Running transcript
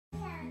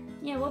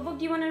Yeah, what book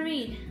do you want to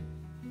read?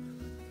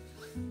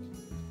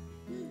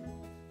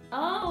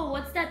 Oh,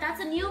 what's that?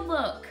 That's a new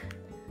book.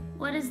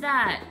 What is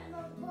that?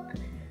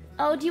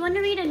 Oh, do you want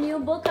to read a new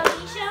book,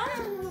 Alicia?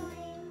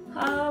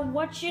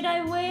 What should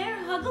I wear?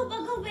 Huggle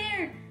Buggle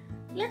Bear.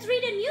 Let's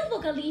read a new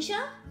book,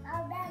 Alicia.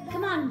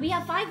 Come on, we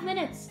have 5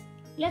 minutes.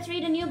 Let's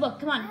read a new book.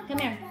 Come on, come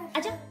here.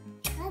 Acha.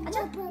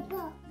 Acha.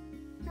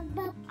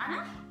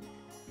 Anna?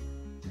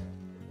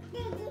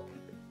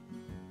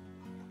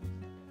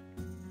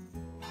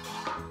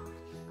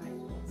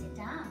 Sit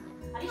down.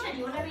 Alicia, do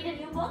you want to read a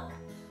new book?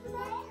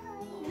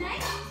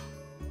 Nice.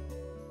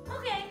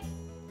 Okay.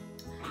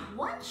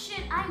 What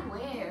should I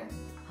wear?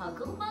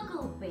 Huggle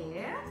Buggle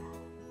Bear?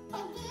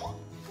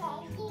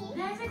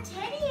 There's a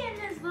teddy in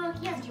this book.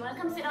 Yes, do you want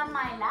to come sit on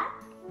my lap?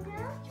 No. Do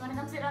you want to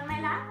come sit on my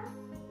lap?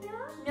 No.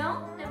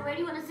 No? Then where do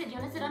you want to sit? Do you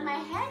want to sit on my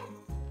head?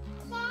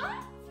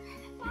 Cat?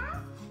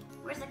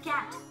 Where's the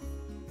cat?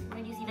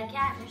 Where do you see the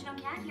cat? There's no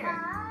cat here.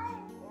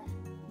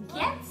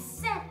 Get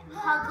set,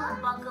 Huggle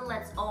Buggle.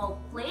 Let's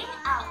all play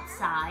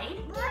outside.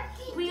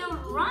 We'll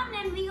run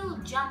and we'll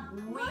jump.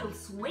 We'll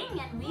swing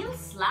and we'll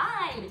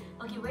slide.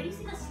 Okay, where do you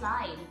see the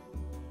slide?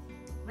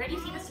 Where do you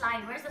see the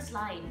slide? Where's the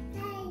slide?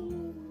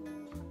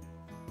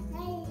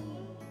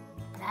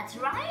 That's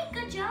right.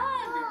 Good job.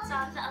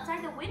 That's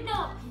outside the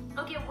window.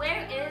 Okay,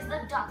 where is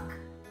the duck?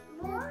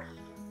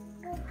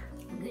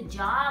 Good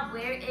job.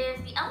 Where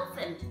is the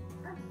elephant?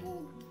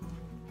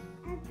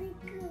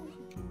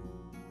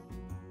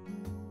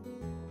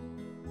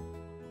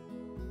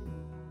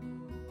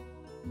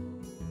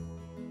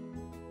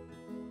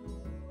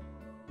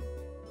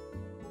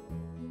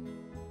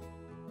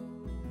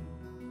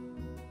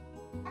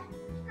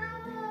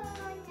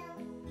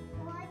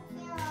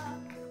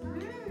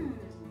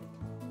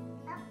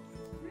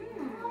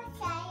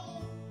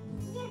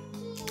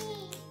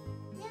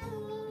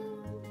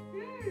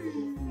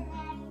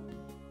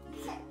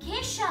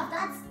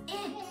 That's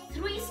it.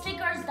 3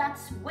 stickers.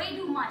 That's way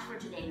too much for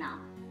today now.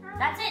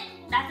 That's it.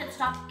 That's it.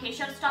 Stop.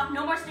 Keshav, stop.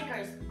 No more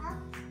stickers.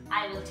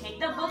 I will take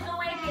the book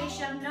away,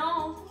 Keshav.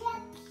 No.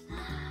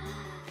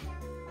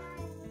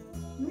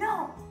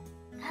 No.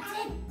 That's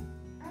it.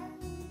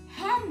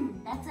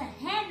 Hen. That's a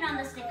hen on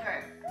the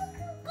sticker.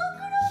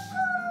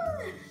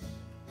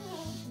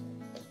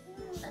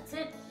 That's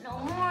it. No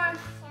more.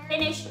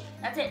 Finish.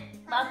 That's it.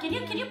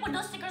 Can you put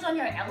those stickers on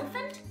your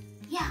elephant?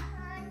 Yeah.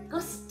 Go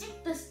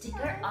stick the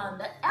sticker on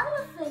the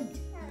elephant.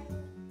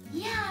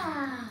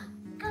 Yeah.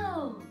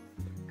 Go.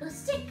 Go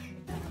stick.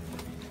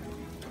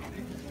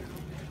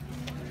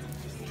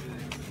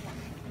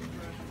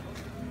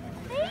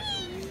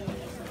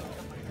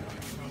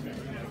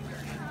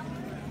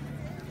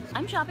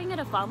 I'm shopping at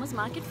a farmer's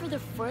market for the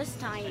first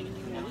time.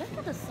 Look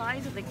at the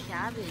size of the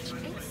cabbage.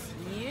 It's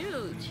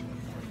huge.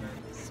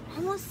 It's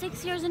almost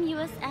 6 years in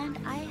US and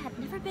I had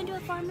never been to a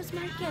farmer's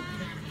market.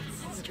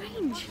 It's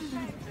strange.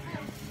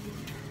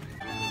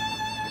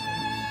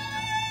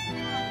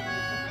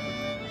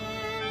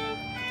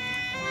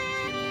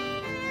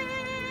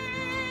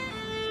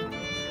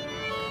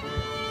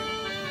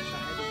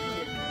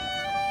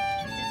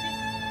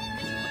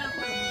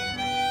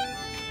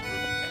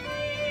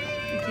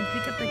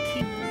 Pick up the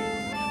key.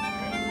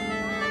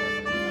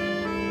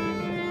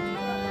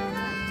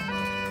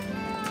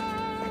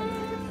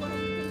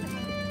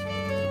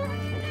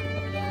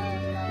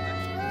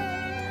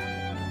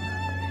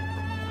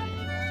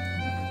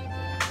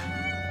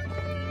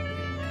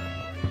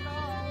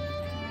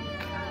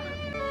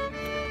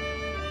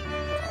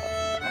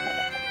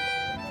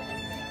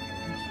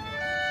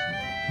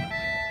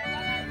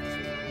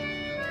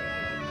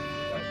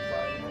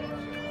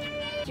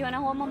 Do you want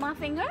to hold Mama's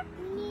finger?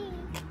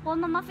 Hold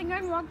Mama's finger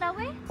and walk that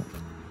way.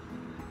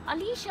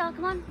 Alicia,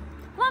 come on.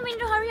 Come on,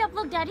 Mindu, hurry up.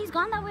 Look, Daddy's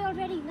gone that way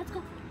already. Let's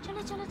go.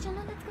 Chala, chala,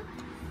 chala. Let's go.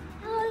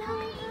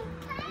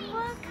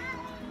 Walk.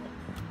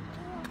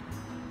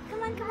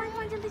 Come on, come on, come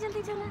on. Jaldi,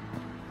 jaldi, chala.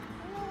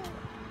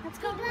 Let's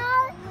go.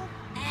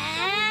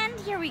 And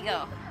here we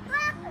go.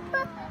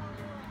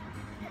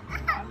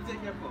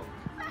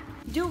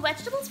 Do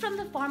vegetables from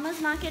the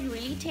farmer's market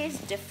really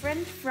taste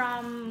different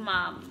from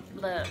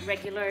the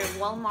regular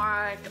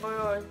Walmart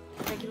or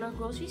regular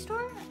grocery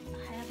store?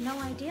 I have no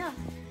idea.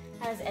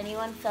 Has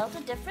anyone felt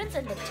a difference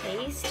in the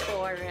taste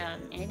or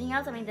anything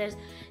else? I mean, there's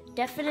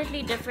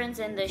definitely difference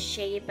in the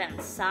shape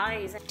and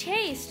size.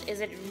 Taste,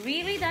 is it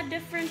really that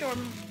different or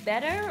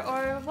better,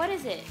 or what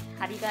is it?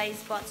 Have you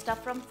guys bought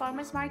stuff from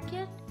farmer's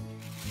market?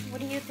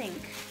 What do you think?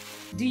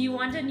 Do you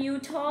want a new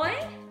toy?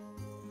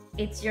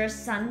 It's your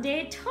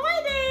Sunday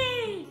toy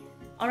day!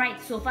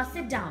 Alright, Sofa,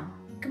 sit down.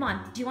 Come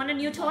on, do you want a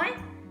new toy?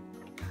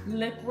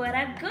 Look what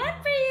I've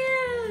got for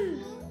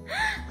you!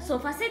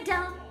 Sofa, sit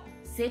down.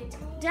 Sit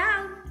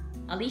down.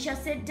 Alicia,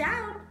 sit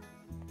down.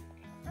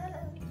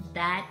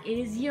 That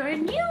is your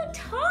new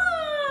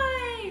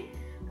toy!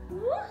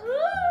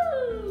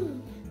 Woohoo!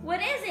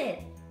 What is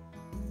it?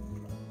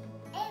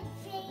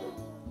 Airplane.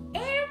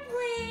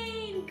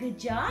 Airplane! Good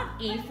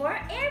job, A for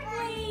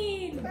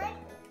airplane!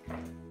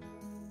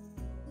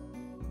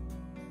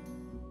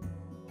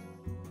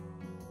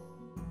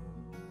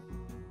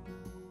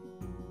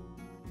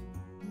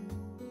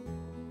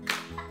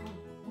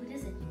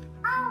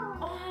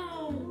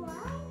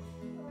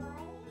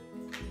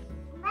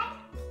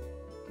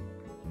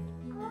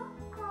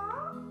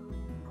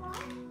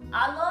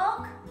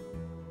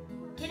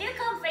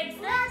 fix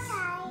this?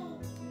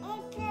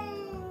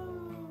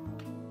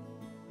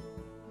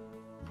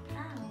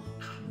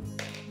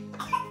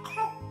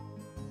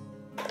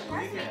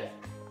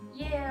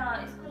 ये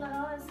इसको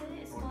लगाओ ऐसे,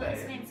 इसको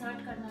इसमें insert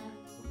करना है।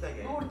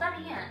 वो उड़ता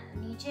नहीं है,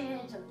 नीचे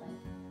चलता है।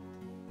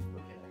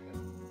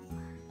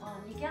 और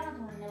ये क्या ना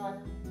ढूंढने वाला,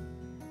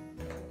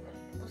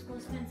 उसको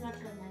इसमें इंसर्ट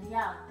करना है।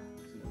 या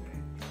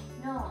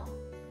no,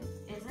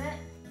 is it?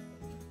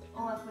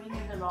 Oh, I'm putting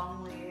it the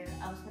wrong way.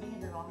 I was putting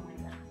it the wrong way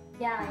then.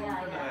 Yeah.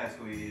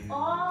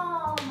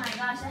 Oh my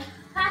gosh.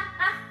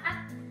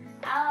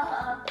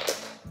 Oh,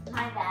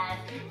 my bad.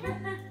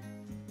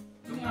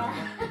 Yeah.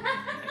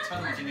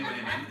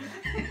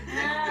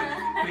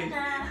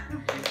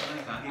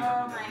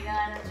 Oh my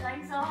god, I'm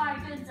trying so hard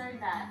to insert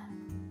that.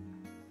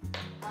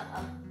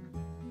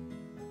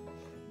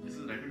 This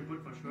is right to put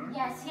for sure?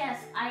 Yes, yes.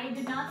 I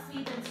did not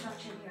see the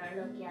instruction here.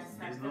 Look, yes,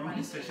 that's the right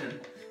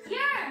instruction.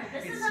 Here,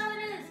 this is how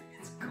it is.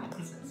 It's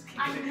common sense. I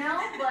know,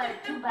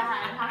 but too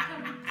bad. How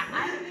come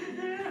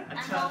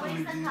I'm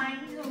always the kind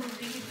who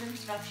reads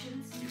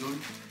instructions. You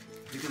don't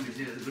become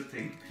busy as a good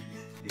thing.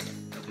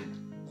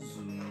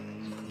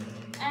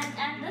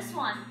 And this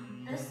one,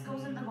 this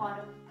goes in the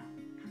bottom.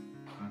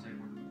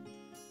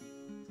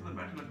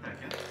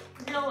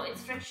 No,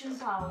 it's friction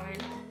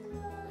powered.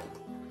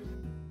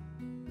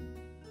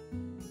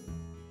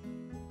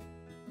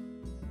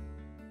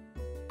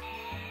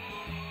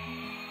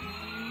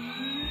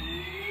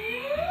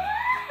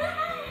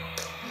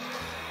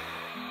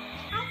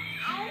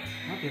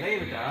 तेरा ये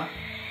बेटा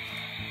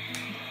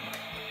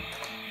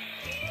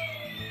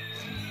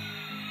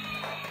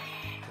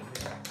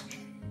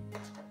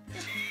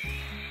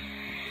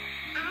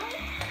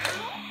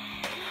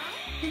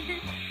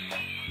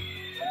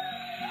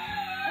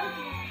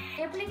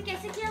airplane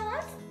कैसे किया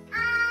आवाज?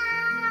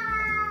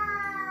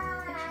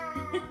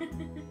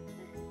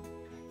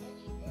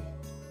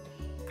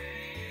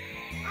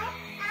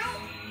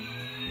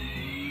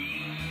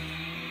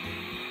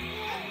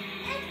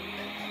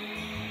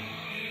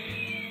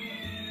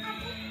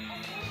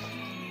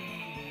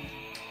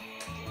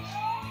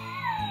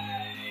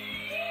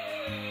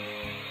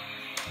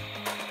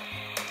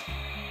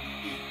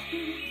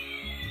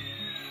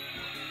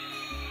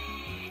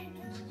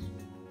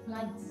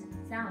 Lights,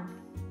 sound,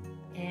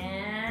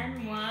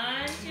 and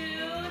 1, 2,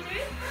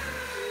 3.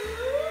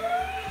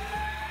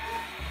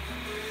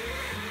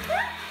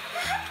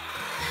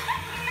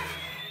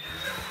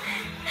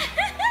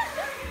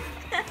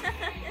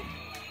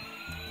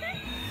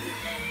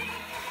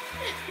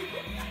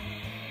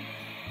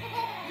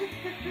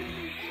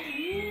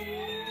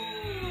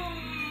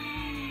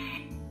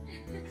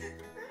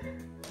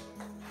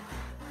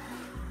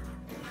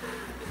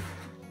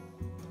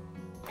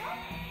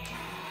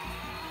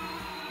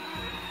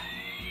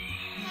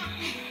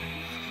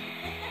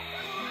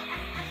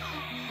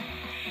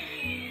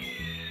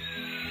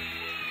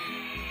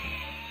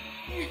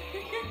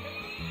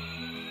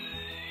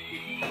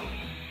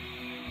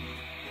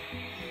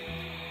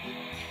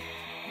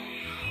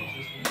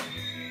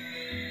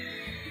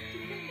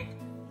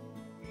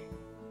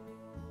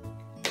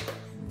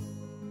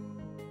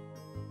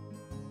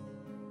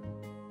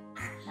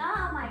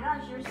 Oh my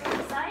gosh, you're so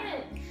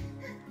excited.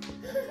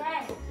 Okay.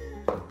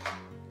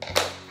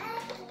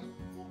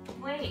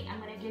 Wait, I'm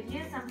gonna give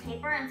you some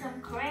paper and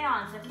some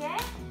crayons, okay?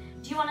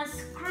 Do you want to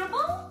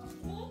scribble?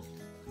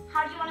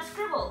 How do you want to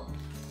scribble?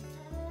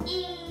 Is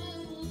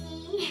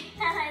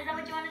that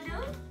what you want to do?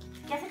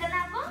 Kaise karna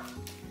hai aapko?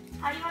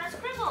 How do you want to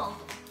scribble?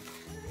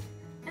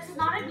 This is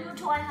not a new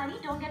toy, honey.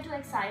 Don't get too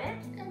excited.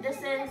 This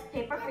is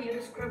paper for you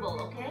to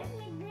scribble, okay?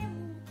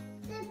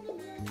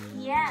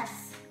 Yes.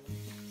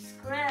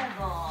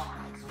 Scribble.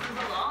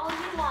 Scribble all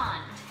you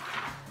want.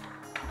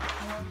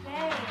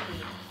 Okay.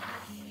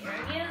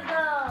 Here you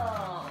go.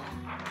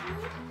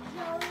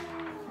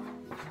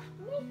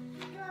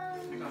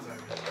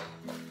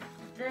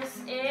 This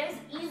is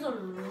easel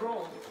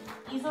roll.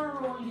 Easel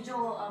roll, you जो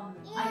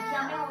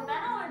IKEA में होता है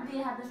ना, और they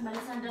have this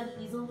Melisandre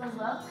easels as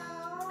well.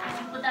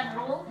 You put that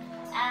roll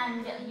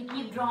and you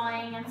keep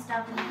drawing and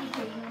stuff and you keep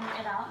taking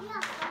it out.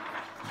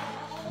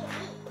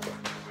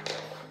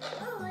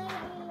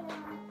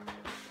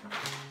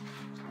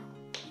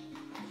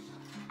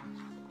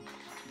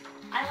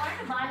 I wanted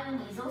to buy an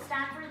easel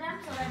stand for them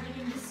so that they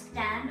can just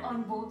stand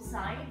on both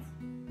sides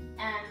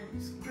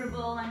and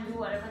scribble and do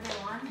whatever they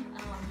want.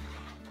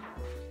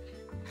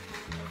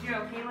 If you're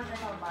okay with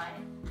it, I'll buy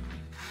it.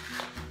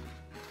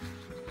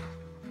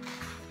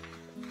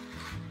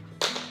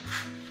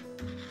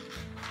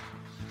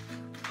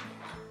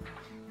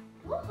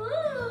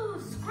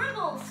 Woohoo!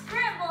 Scribble,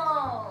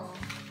 scribble!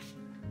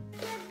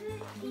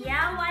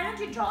 Yeah, why don't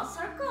you draw a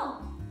circle?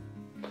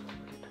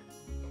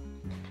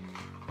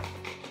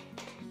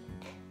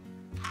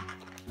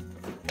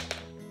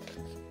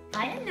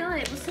 I didn't know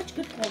it was such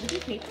good quality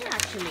paper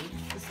actually.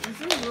 This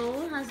easel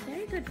roll has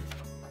very good,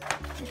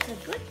 it's a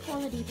good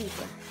quality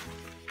paper.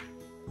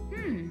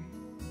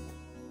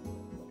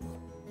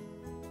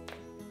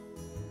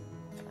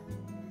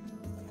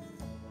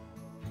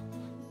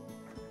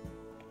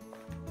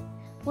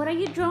 What are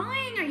you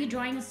drawing? Are you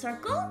drawing a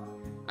circle?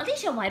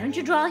 Alicia, why don't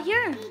you draw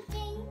here?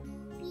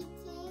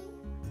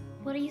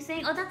 What are you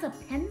saying? Oh, that's a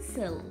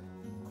pencil.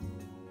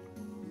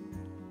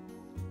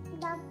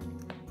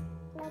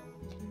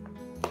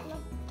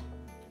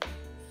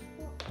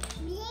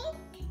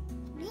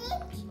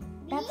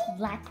 That's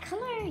black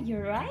color,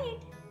 you're right.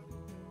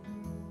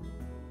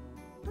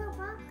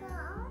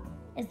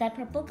 Is that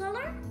purple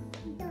color?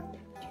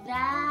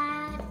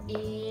 That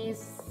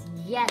is,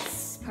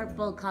 yes,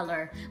 purple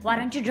color. Why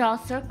don't you draw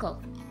a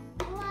circle?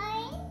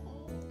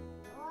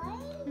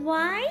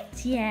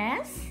 White,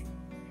 yes.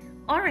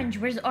 Orange,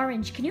 where's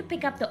orange? Can you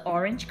pick up the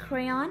orange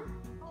crayon?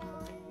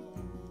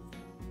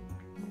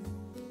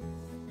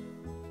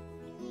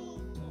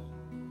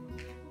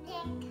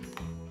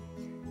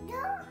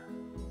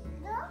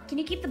 Can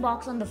you keep the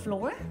box on the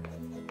floor?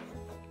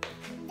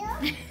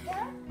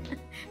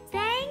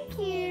 Thank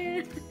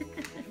you.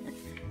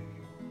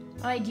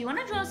 Alright, do you want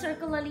to draw a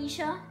circle,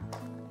 Alicia?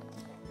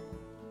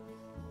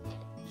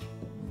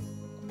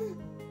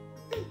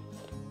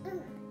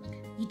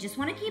 You just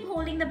want to keep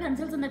holding the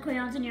pencils and the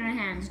crayons in your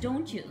hands,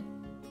 don't you?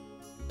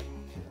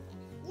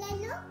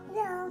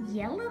 Yellow?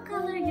 Yellow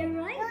color, you're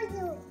right.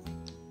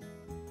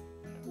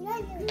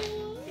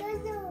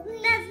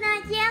 That's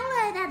not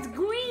yellow, that's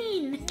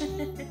green.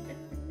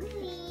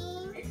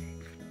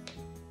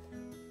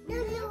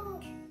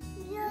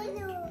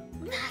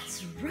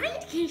 That's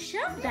right,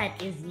 Keshav.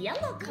 That is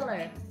yellow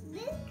color.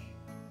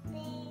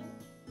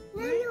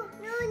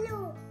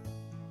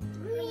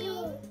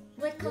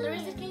 What color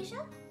is it,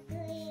 Keshav?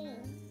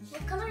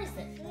 What color is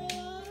it?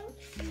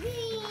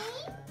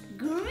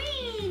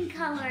 Green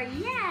color,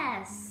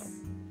 yes.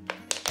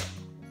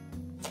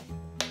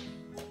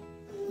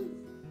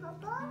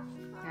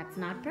 That's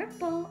not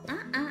purple.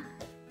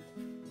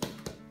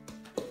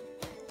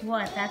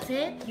 What, that's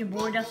it? You're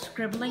bored of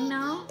scribbling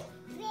now?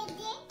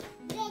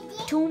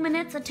 2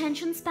 minutes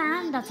attention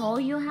span, that's all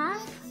you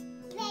have?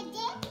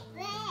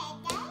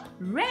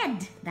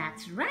 Red,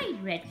 that's right,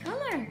 red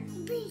color.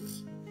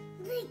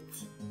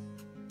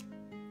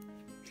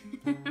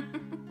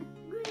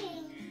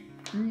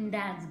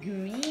 That's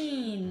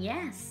green,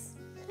 yes.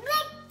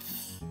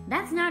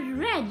 That's not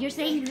red, you're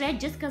saying red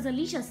just because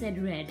Alicia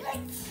said red.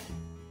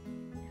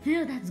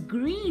 No, that's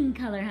green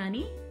color,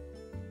 honey.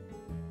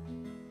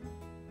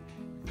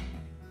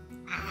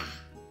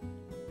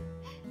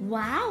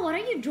 Wow, what are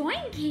you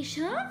drawing,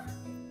 Keshav?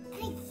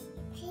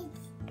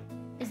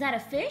 Is that a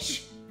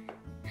fish?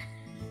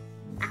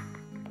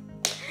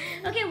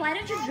 Okay, why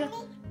don't you draw?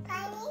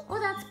 Oh,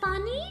 that's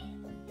pani?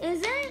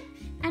 Is it?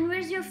 And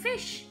where's your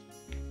fish?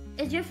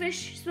 Is your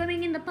fish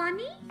swimming in the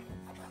pani?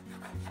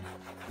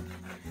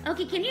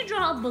 Okay, can you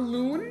draw a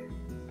balloon?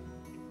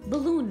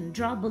 Balloon,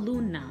 draw a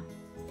balloon now.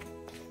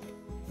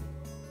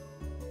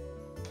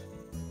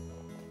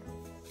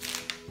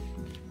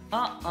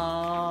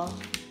 Uh-oh.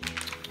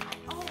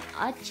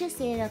 अच्छे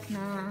से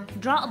रखना.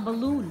 Draw a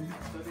balloon.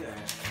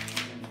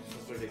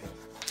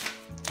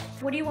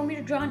 What do you want me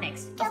to draw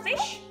next? A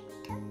fish?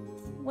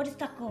 What is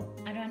taco?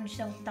 I don't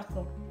understand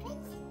taco.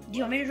 Do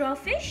you want me to draw a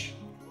fish?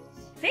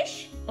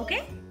 Fish?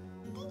 Okay?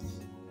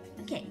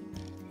 Okay.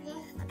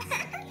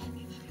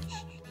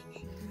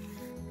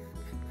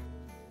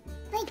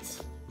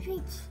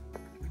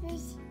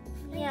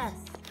 Yes.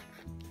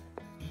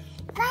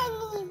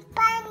 Bunny.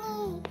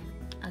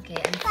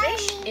 Okay, and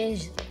fish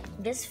is,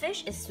 this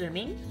fish is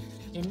swimming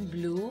in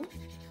blue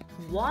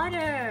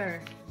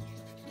water.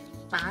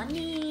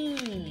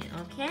 Pani.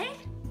 Okay?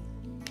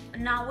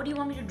 Now what do you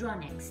want me to draw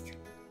next?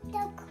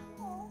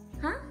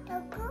 Huh?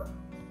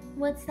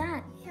 What's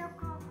that?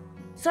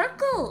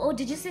 Circle. Oh,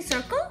 did you say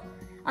circle?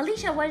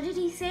 Alicia, what did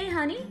he say,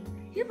 honey?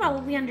 You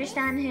probably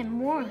understand him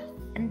more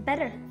and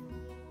better.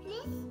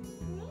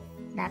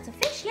 That's a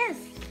fish, yes.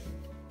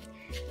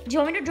 Do you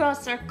want me to draw a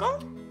circle?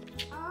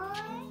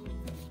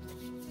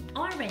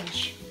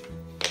 Orange.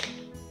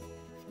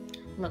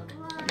 Look,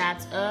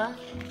 that's a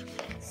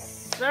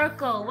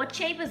circle. What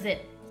shape is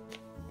it?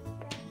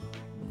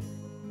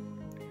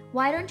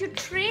 Why don't you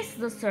trace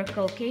the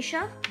circle,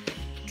 Keshav?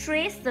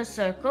 Trace the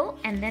circle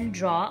and then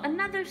draw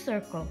another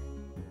circle.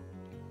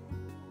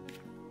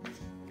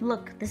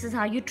 Look, this is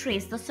how you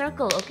trace the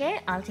circle, okay?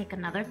 I'll take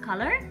another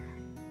color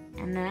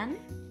and then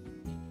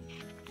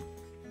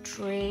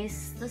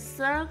trace the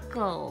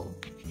circle.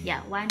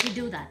 Yeah, why don't you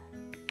do that?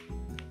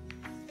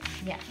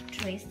 Yeah,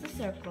 trace the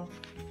circle.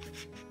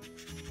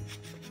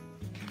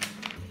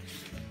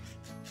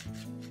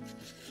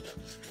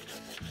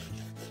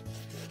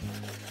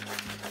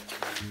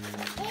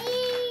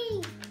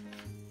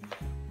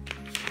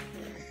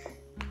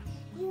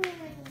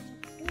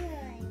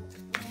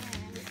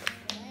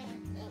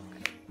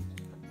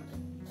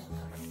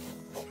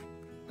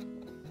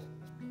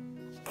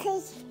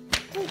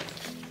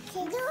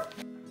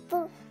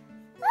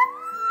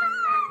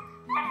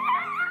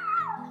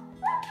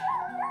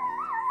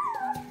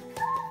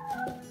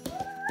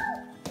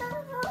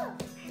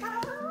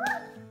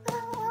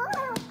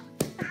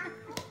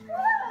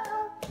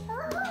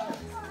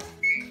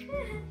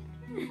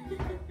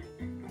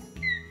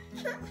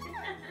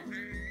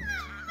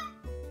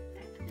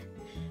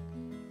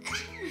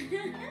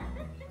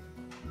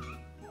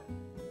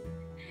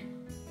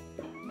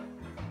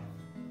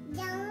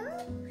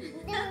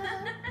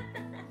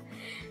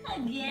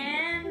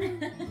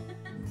 Again.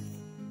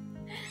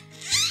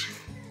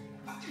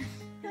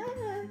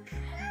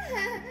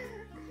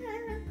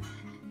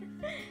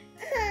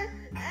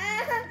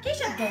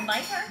 Keisha, don't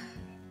bite her.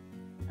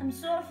 I'm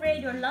so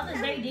afraid your love is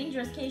very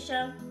dangerous,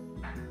 Keisha.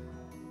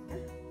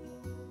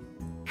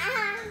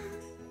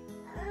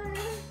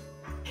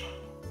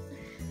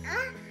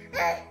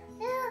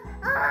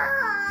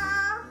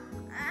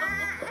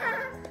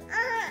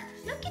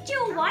 Look at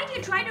you. Why do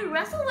you try to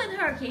wrestle with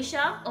her,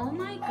 Keisha? Oh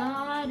my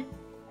god.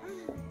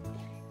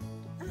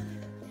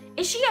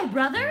 Is she your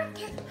brother?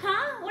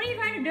 Huh? What are you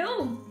trying to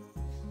do?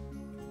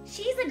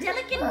 She's a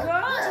delicate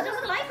girl. She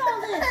doesn't like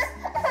all this.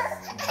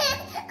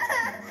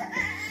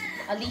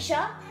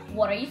 Alicia,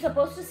 what are you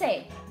supposed to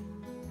say?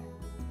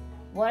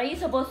 What are you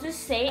supposed to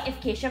say if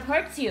Keshav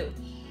hurts you?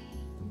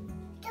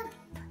 Stop.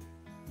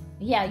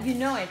 Yeah, you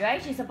know it, right?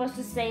 She's supposed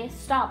to say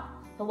stop.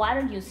 So why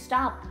don't you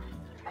stop?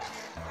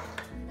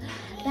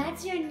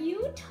 That's your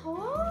new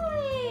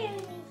toy.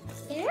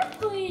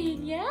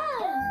 Airplane, yeah.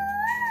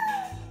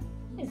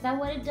 Is that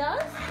what it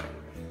does?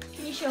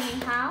 Can you show me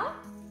how?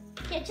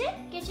 Keche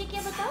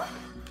kya batao?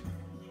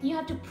 You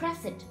have to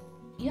press it.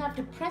 You have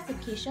to press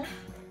it, Kesha.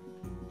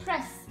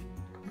 Press.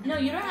 No,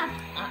 you don't have to.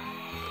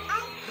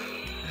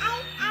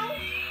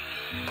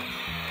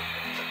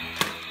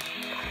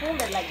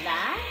 Hold it like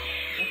that.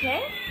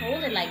 Okay?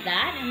 Hold it like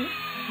that.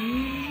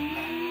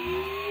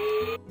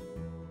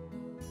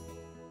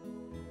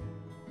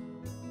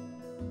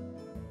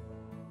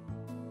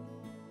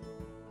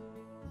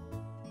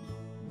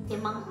 Okay,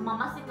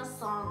 Mama sing a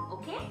song,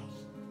 okay?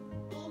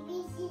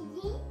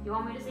 ABCD. You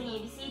want me to sing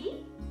ABCD?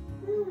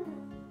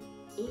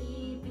 A,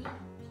 B,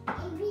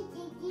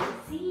 ABCD.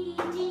 C,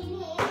 D,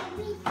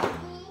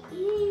 E,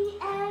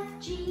 F,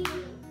 G,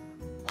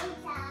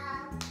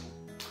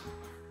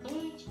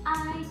 H,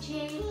 I,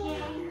 J, K,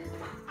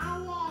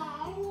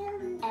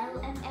 L,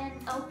 M, N,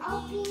 O,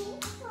 P,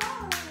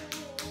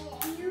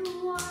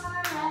 Q,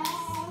 R,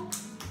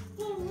 S,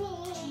 T, U,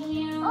 V.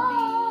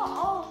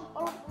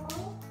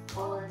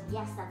 Oh,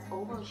 yes, that's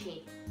oval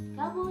shape.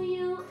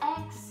 W,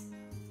 X,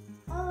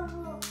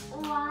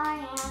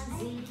 Y, and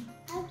Z.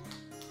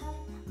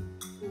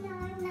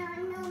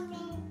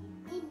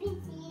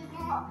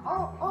 Oh,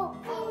 God.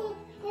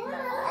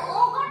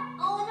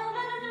 Oh, no,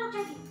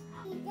 Jackie.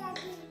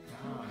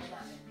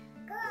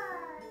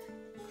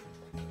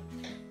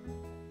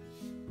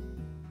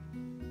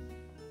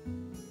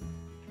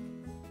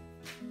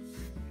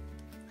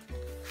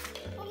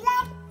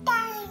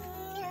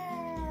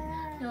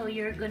 So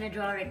you're gonna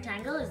draw a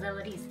rectangle? Is that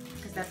what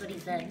because that's what he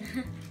said.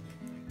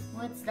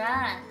 What's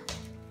that?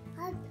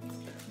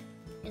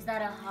 Is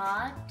that a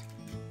heart?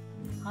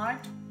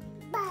 Heart?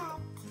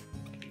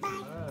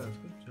 Good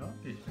job,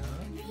 Kesha.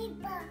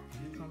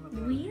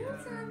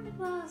 Wheels on the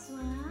bus.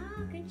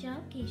 Wow, good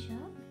job, Keisha.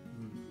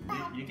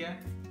 You can?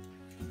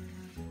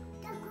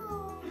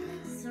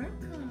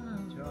 Circle.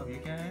 Good job, you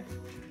can?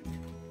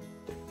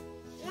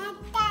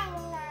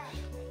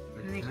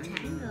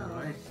 Rectangle.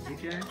 Right, you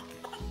can?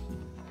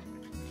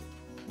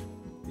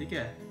 You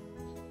can?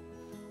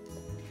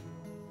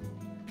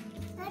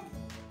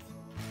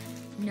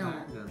 No.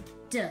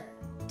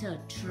 Triangle.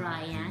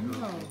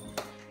 Triangle.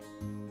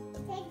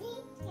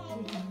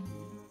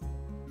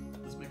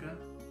 Let's make a.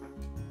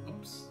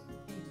 Oops.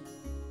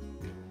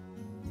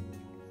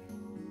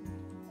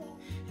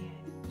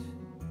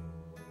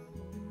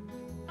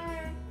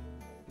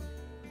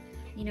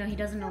 You know, he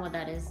doesn't know what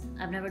that is.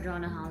 I've never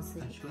drawn a house.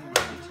 I'm showing you.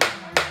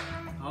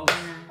 House.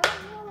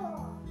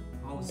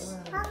 House.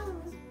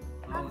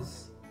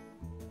 House.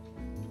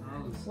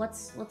 House.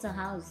 What's a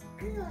house?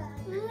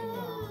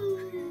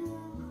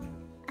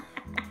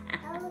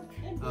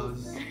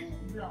 House.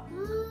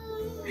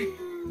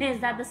 Is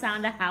that the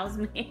sound a house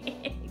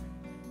makes?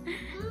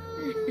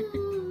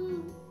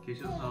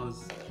 Kesha's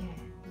house.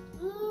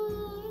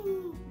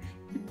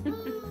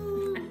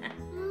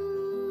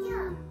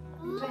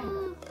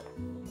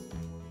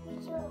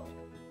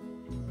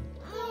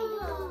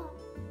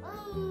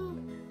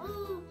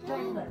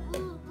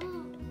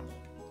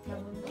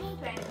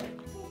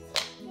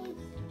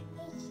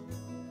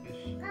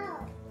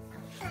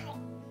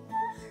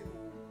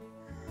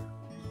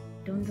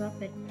 Don't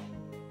drop it.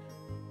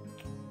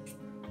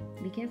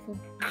 Be careful.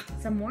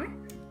 Some more? Do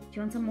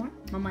you want some more?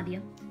 Mama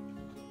dia.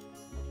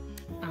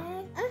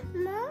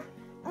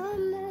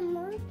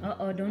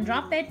 Uh-oh, don't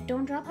drop it.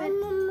 Don't drop it.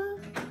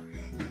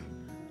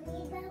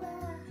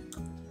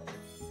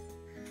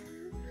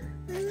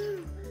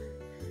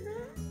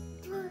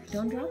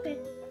 Don't drop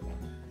it.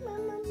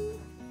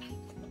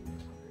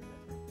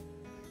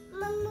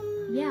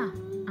 Yeah.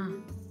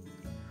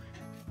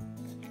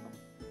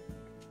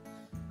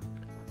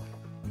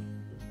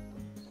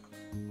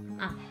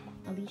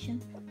 Alicia.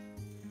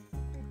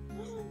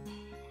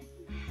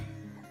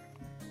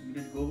 You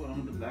did go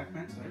around the black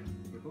pants, right?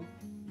 Before?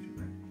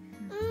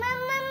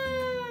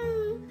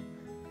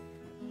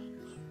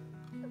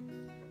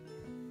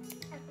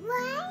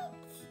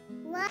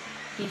 What?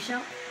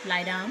 Keisha,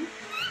 lie down.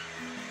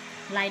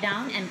 Lie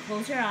down and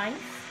close your eyes.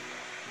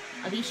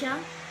 Alicia,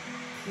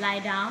 lie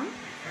down.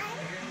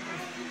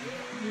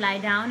 Lie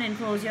down and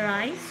close your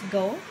eyes.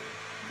 Go.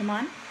 Come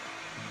on.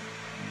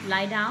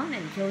 Lie down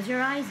and close your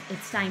eyes.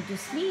 It's time to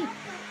sleep.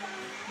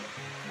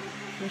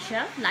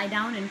 Keisha, lie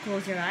down and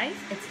close your eyes.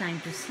 It's time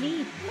to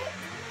sleep.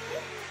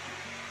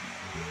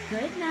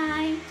 Good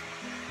night.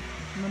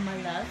 Mama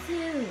loves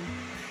you.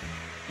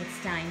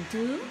 It's time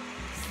to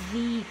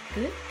sleep.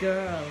 Good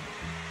girl.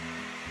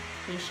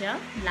 Keisha,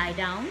 lie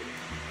down.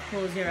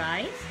 Close your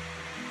eyes.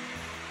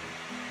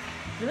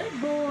 Good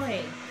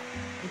boy.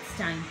 It's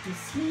time to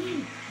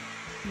sleep.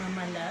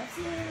 Mama loves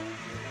you.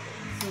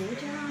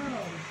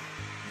 Soja.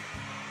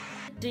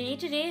 Day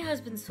today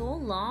has been so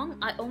long,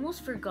 I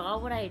almost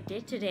forgot what I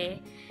did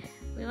today.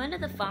 We went to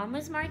the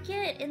farmer's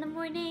market in the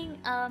morning,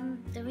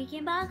 then we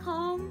came back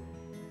home.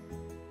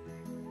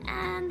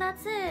 And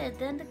that's it.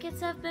 Then the kids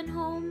have been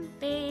home.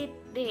 They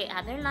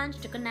had their lunch,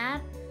 took a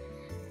nap.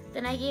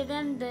 Then I gave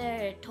them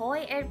their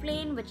toy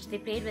airplane, which they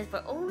played with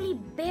for only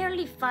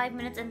barely 5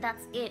 minutes, and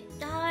that's it.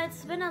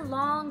 It's been a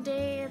long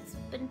day. It's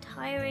been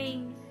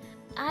tiring.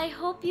 I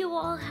hope you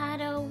all had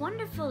a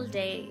wonderful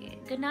day.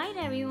 Good night,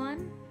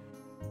 everyone.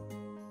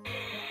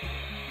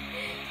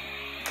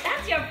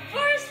 That's your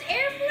first